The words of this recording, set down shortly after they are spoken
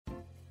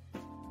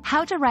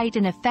How to write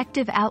an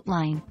effective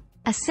outline,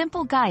 a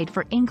simple guide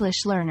for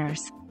English learners.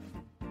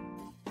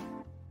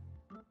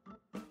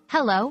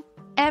 Hello,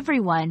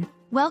 everyone.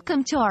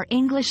 Welcome to our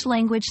English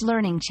language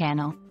learning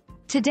channel.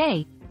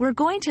 Today, we're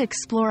going to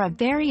explore a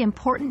very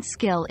important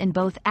skill in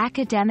both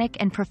academic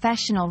and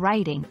professional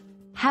writing: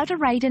 how to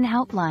write an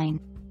outline.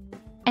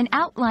 An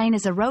outline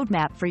is a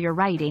roadmap for your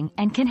writing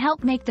and can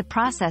help make the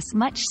process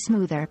much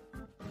smoother.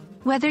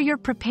 Whether you're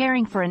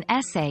preparing for an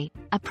essay,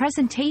 a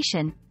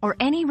presentation, or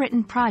any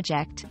written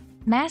project,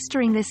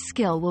 mastering this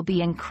skill will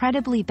be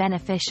incredibly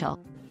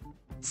beneficial.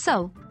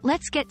 So,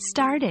 let's get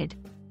started.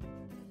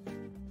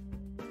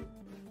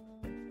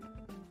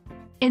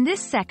 In this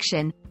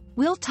section,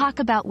 we'll talk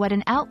about what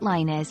an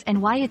outline is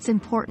and why it's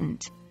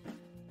important.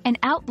 An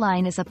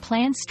outline is a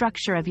planned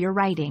structure of your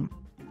writing.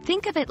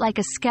 Think of it like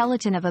a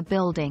skeleton of a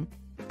building,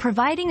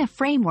 providing a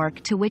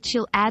framework to which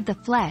you'll add the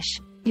flesh,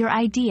 your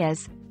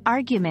ideas,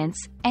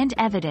 arguments, and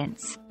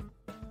evidence.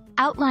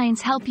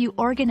 Outlines help you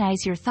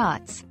organize your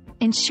thoughts,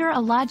 ensure a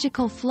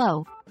logical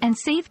flow, and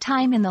save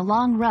time in the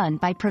long run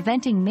by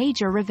preventing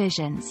major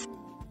revisions.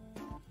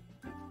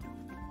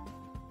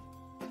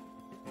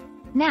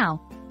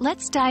 Now,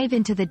 let's dive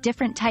into the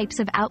different types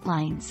of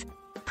outlines.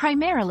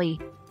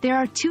 Primarily, there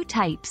are two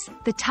types: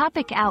 the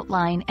topic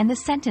outline and the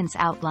sentence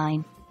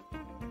outline.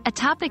 A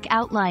topic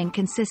outline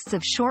consists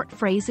of short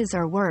phrases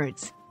or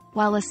words,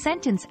 while a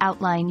sentence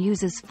outline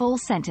uses full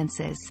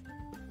sentences.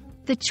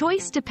 The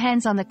choice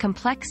depends on the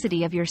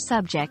complexity of your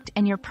subject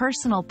and your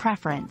personal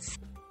preference.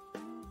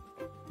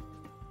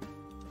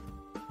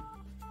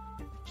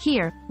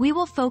 Here, we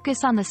will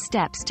focus on the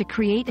steps to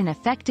create an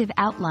effective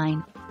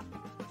outline.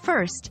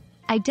 First,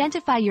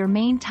 identify your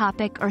main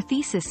topic or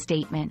thesis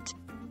statement.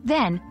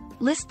 Then,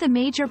 list the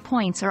major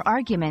points or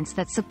arguments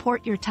that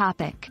support your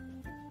topic.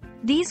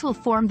 These will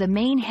form the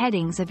main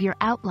headings of your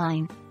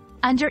outline.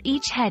 Under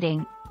each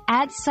heading,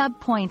 add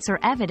sub-points or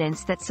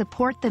evidence that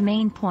support the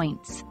main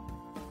points.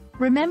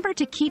 Remember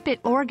to keep it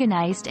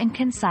organized and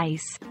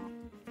concise.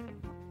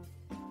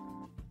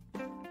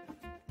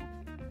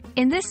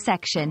 In this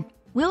section,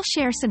 we'll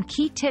share some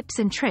key tips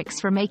and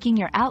tricks for making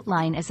your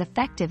outline as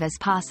effective as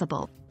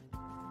possible.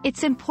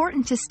 It's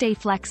important to stay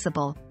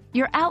flexible.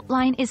 Your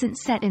outline isn't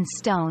set in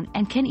stone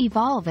and can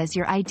evolve as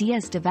your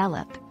ideas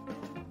develop.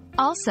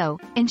 Also,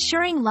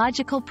 ensuring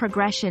logical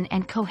progression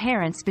and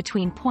coherence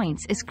between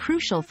points is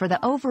crucial for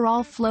the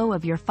overall flow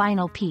of your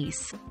final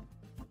piece.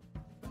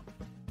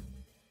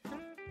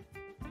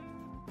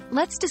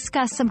 Let's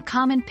discuss some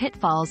common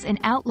pitfalls in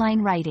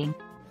outline writing.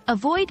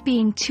 Avoid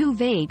being too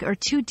vague or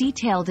too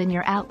detailed in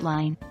your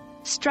outline.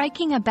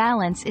 Striking a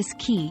balance is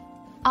key.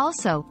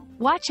 Also,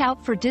 watch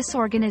out for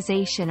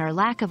disorganization or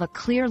lack of a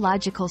clear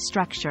logical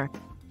structure,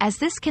 as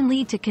this can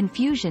lead to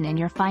confusion in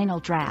your final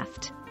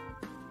draft.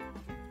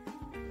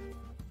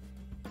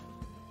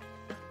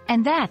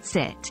 And that's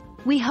it.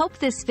 We hope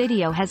this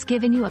video has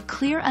given you a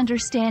clear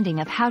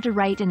understanding of how to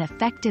write an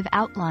effective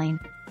outline.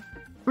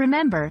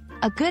 Remember,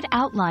 a good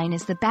outline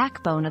is the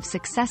backbone of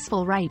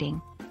successful writing.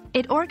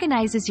 It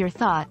organizes your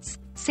thoughts,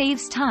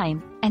 saves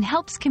time, and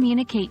helps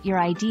communicate your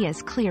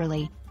ideas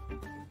clearly.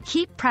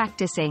 Keep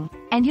practicing,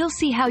 and you'll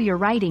see how your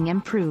writing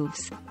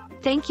improves.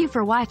 Thank you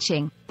for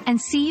watching, and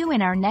see you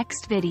in our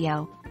next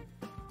video.